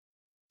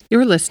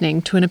You're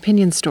listening to an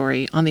opinion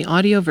story on the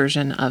audio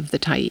version of The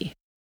Tyee.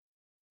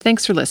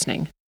 Thanks for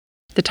listening.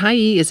 The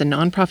Tyee is a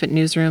nonprofit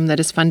newsroom that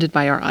is funded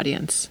by our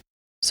audience.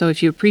 So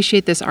if you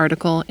appreciate this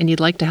article and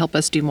you'd like to help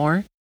us do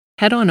more,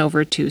 head on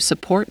over to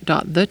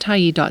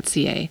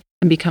support.thetyee.ca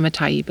and become a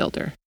Tyee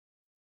builder.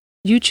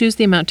 You choose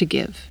the amount to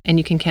give, and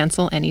you can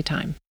cancel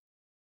anytime.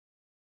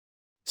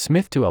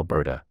 Smith to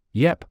Alberta.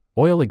 Yep,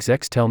 oil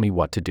execs tell me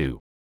what to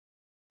do.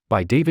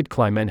 By David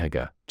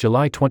Klimenhaga,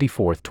 July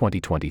 24,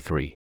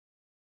 2023.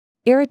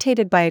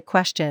 Irritated by a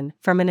question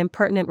from an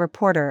impertinent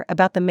reporter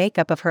about the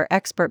makeup of her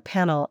expert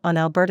panel on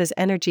Alberta's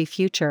energy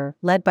future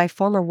led by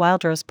former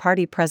Wildrose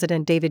Party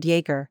President David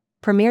Yeager,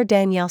 Premier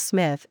Danielle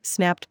Smith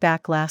snapped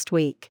back last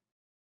week.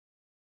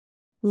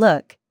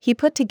 Look, he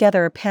put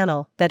together a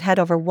panel that had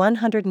over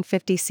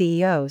 150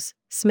 CEOs,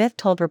 Smith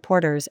told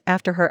reporters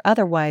after her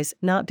otherwise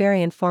not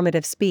very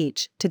informative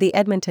speech to the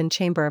Edmonton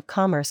Chamber of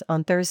Commerce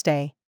on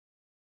Thursday.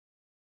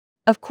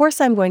 Of course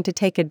I'm going to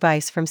take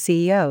advice from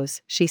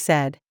CEOs, she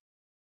said.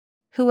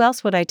 Who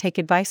else would I take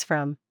advice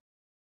from?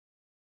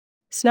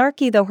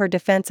 Snarky though her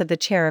defense of the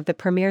chair of the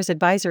Premier's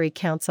Advisory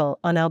Council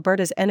on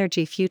Alberta's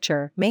energy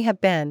future may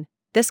have been,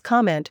 this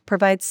comment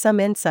provides some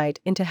insight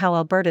into how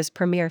Alberta's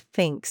Premier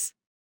thinks.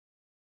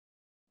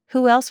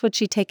 Who else would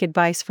she take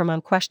advice from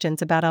on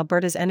questions about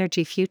Alberta's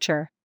energy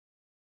future?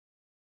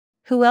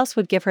 Who else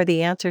would give her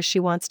the answers she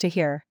wants to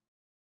hear?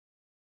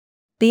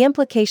 The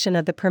implication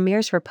of the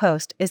Premier's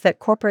riposte is that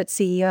corporate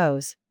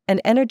CEOs, and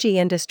energy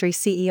industry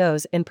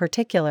CEOs in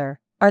particular,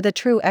 are the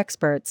true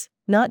experts,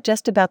 not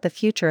just about the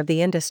future of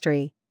the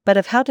industry, but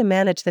of how to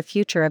manage the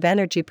future of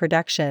energy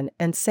production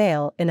and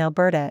sale in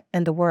Alberta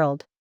and the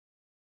world.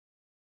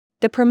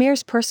 The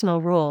Premier's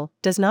personal rule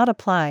does not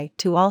apply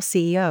to all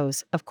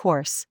CEOs, of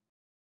course.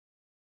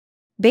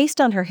 Based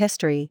on her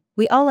history,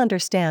 we all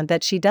understand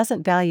that she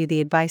doesn't value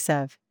the advice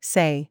of,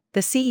 say,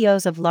 the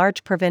CEOs of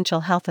large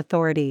provincial health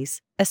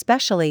authorities,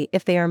 especially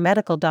if they are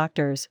medical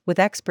doctors with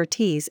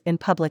expertise in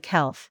public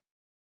health.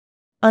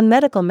 On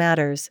medical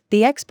matters,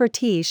 the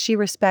expertise she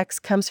respects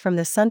comes from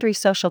the sundry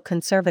social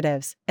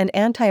conservatives and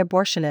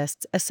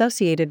anti-abortionists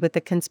associated with the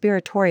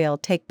conspiratorial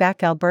Take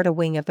Back Alberta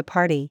wing of the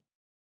party.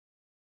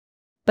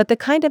 But the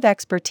kind of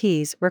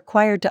expertise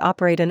required to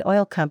operate an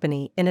oil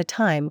company in a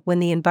time when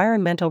the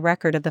environmental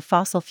record of the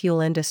fossil fuel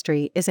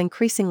industry is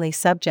increasingly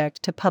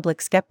subject to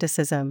public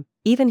skepticism,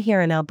 even here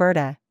in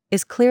Alberta,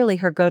 is clearly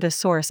her go-to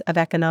source of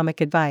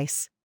economic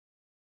advice.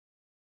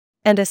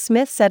 And as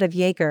Smith said of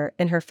Yeager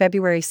in her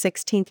February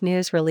 16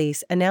 news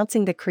release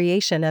announcing the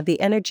creation of the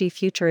Energy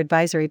Future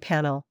Advisory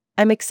Panel,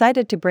 I'm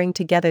excited to bring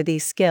together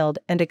these skilled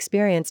and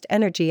experienced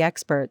energy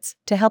experts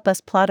to help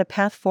us plot a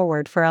path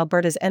forward for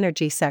Alberta's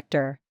energy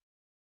sector.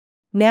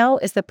 Now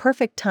is the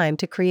perfect time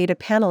to create a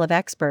panel of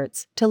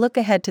experts to look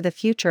ahead to the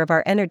future of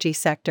our energy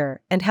sector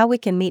and how we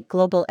can meet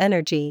global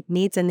energy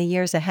needs in the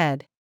years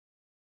ahead.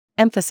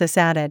 Emphasis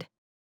added.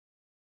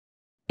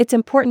 It's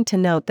important to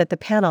note that the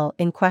panel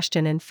in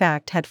question in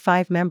fact had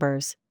 5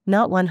 members,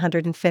 not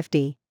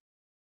 150.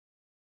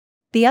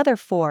 The other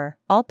 4,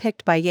 all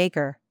picked by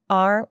Yeager,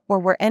 are or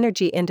were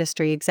energy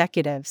industry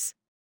executives.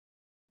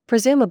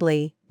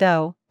 Presumably,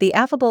 though, the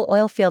affable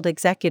oilfield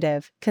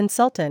executive,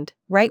 consultant,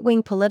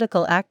 right-wing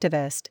political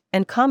activist,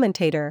 and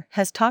commentator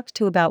has talked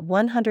to about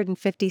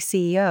 150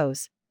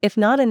 CEOs, if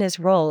not in his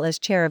role as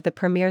chair of the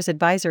Premier's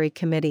Advisory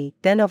Committee,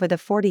 then over the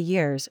 40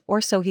 years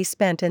or so he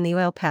spent in the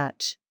oil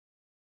patch.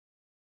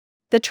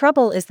 The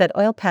trouble is that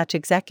oil patch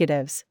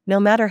executives, no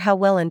matter how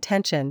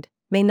well-intentioned,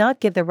 may not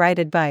give the right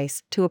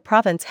advice to a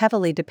province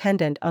heavily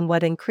dependent on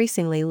what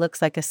increasingly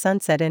looks like a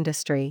sunset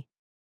industry.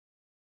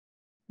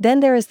 Then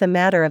there is the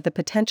matter of the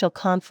potential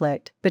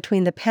conflict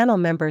between the panel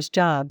members'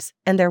 jobs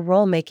and their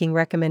role-making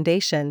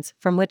recommendations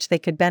from which they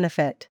could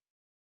benefit.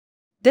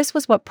 This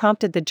was what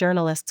prompted the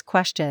journalist's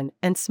question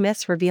and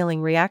Smith's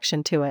revealing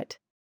reaction to it.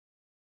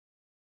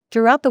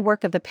 Throughout the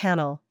work of the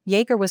panel,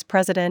 Yeager was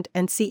president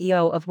and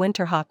CEO of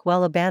Winterhawk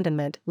Well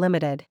Abandonment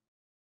Limited.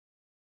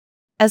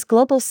 As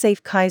Global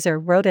Safe Kaiser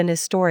wrote in his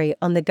story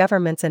on the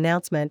government's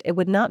announcement it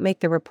would not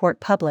make the report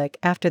public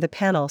after the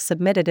panel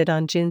submitted it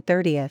on June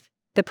 30,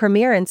 the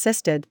Premier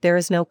insisted there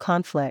is no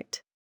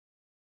conflict.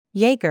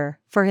 Yeager,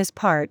 for his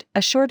part,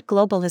 assured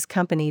Global his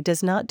company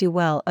does not do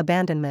well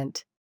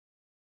abandonment.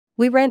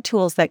 We rent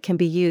tools that can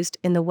be used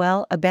in the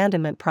well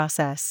abandonment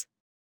process.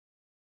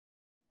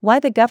 Why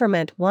the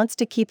government wants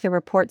to keep the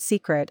report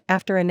secret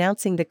after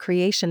announcing the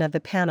creation of the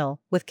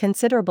panel with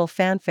considerable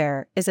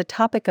fanfare is a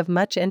topic of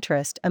much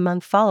interest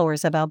among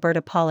followers of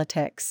Alberta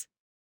politics.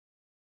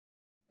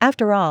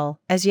 After all,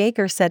 as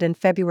Yeager said in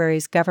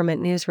February's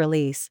government news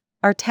release,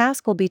 our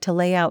task will be to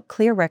lay out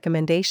clear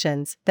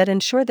recommendations that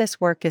ensure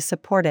this work is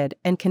supported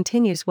and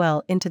continues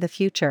well into the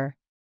future.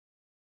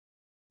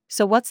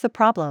 So what's the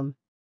problem?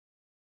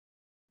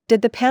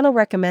 Did the panel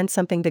recommend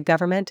something the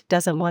government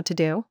doesn't want to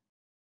do?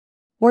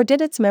 Or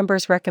did its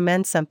members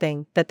recommend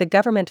something that the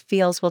government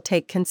feels will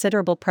take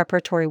considerable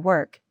preparatory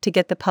work to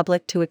get the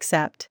public to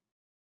accept?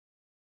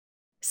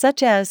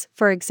 Such as,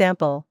 for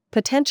example,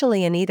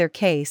 potentially in either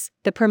case,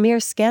 the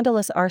Premier's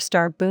scandalous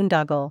R-star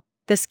boondoggle,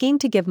 the scheme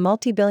to give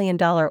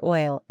multi-billion-dollar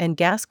oil and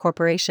gas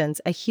corporations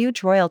a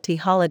huge royalty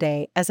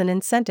holiday as an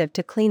incentive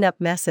to clean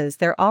up messes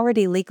they're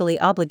already legally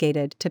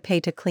obligated to pay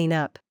to clean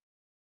up.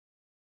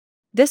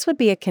 This would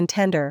be a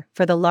contender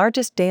for the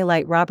largest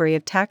daylight robbery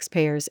of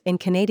taxpayers in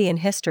Canadian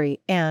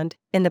history and,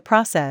 in the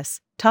process,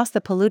 toss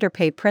the polluter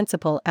pay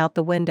principle out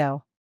the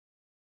window.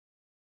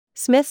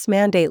 Smith's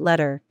mandate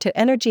letter to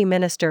Energy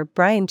Minister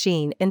Brian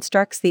Jean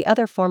instructs the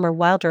other former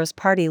Wildrose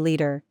Party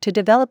leader to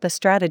develop a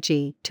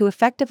strategy to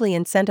effectively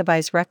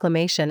incentivize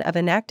reclamation of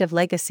inactive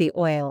legacy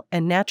oil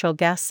and natural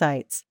gas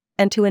sites,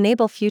 and to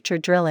enable future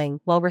drilling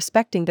while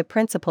respecting the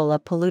principle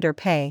of polluter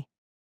pay.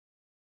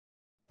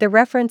 The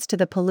reference to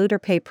the polluter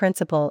pay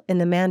principle in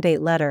the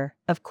mandate letter,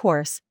 of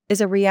course, is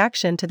a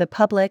reaction to the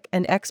public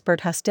and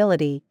expert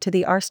hostility to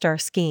the R-Star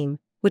scheme,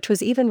 which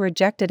was even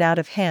rejected out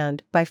of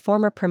hand by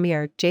former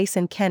Premier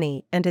Jason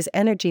Kenney and his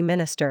energy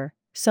minister,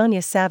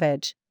 Sonia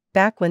Savage,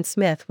 back when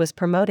Smith was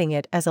promoting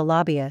it as a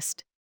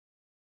lobbyist.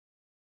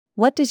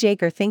 What does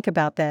Yeager think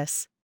about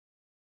this?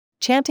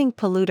 Chanting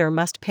polluter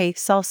must pay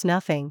solves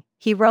nothing,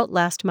 he wrote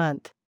last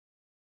month.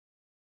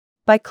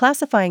 By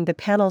classifying the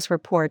panel's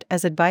report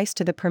as advice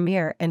to the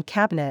Premier and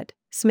Cabinet,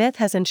 Smith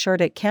has ensured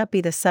it can't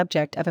be the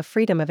subject of a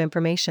Freedom of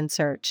Information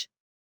search.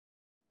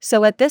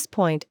 So at this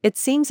point, it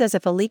seems as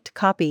if a leaked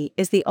copy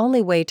is the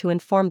only way to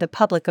inform the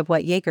public of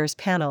what Yeager's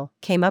panel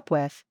came up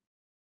with.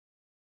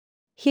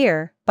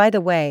 Here, by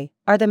the way,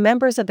 are the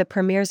members of the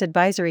Premier's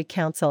Advisory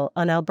Council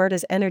on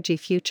Alberta's Energy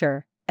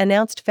Future,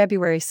 announced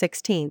February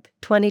 16,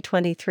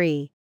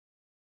 2023.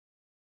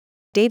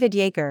 David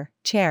Yeager,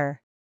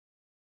 Chair.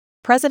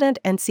 President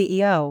and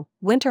CEO,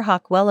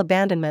 Winterhawk Well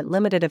Abandonment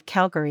Limited of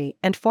Calgary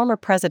and former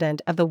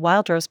President of the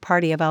Wildrose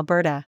Party of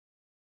Alberta.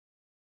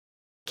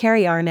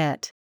 Carrie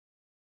Arnett.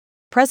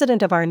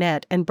 President of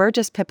Arnett and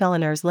Burgess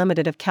Pipeliners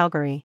Limited of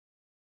Calgary.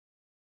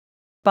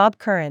 Bob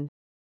Curran.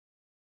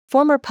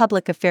 Former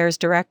Public Affairs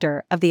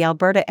Director of the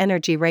Alberta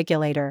Energy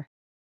Regulator.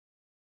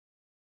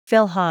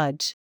 Phil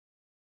Hodge.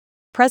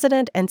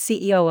 President and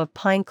CEO of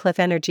Pine Cliff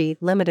Energy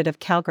Limited of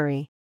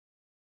Calgary.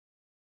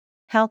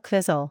 Hal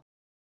Kvizel.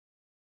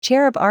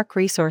 Chair of ARC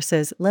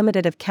Resources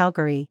Limited of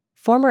Calgary,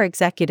 former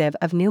executive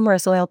of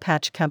numerous oil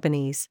patch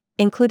companies,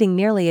 including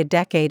nearly a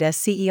decade as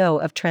CEO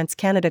of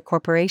TransCanada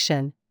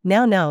Corporation,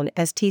 now known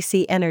as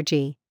TC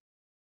Energy.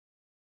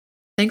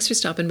 Thanks for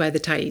stopping by the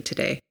Tyee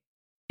today.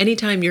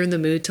 Anytime you're in the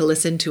mood to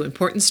listen to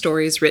important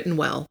stories written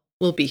well,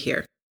 we'll be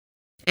here.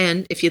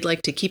 And if you'd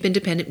like to keep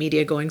independent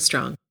media going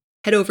strong,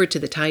 head over to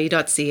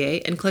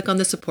thetyee.ca and click on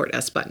the Support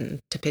Us button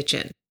to pitch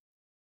in.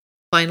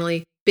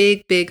 Finally,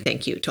 big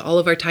thank you to all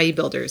of our Tyee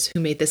builders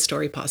who made this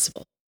story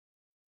possible.